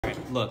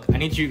Look, I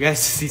need you guys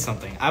to see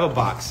something. I have a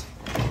box.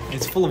 And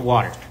it's full of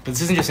water. But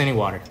this isn't just any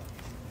water.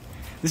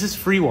 This is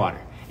free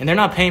water. And they're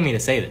not paying me to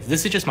say this.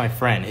 This is just my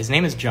friend. His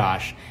name is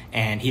Josh.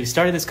 And he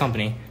started this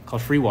company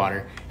called Free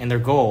Water. And their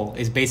goal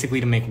is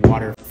basically to make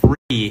water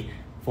free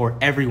for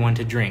everyone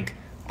to drink,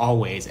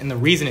 always. And the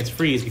reason it's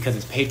free is because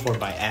it's paid for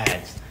by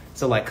ads.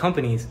 So like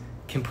companies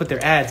can put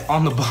their ads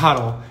on the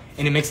bottle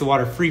and it makes the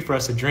water free for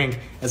us to drink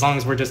as long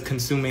as we're just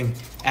consuming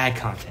ad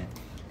content.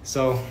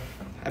 So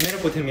I met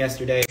up with him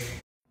yesterday.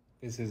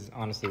 This is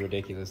honestly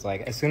ridiculous.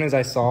 Like, as soon as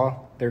I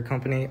saw their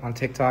company on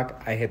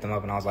TikTok, I hit them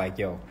up and I was like,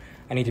 yo,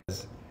 I need to,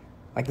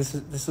 like, this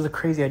is a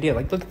crazy idea.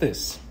 Like, look at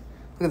this.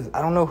 Look at this.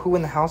 I don't know who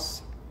in the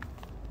house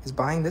is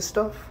buying this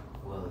stuff,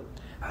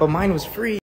 but mine was free.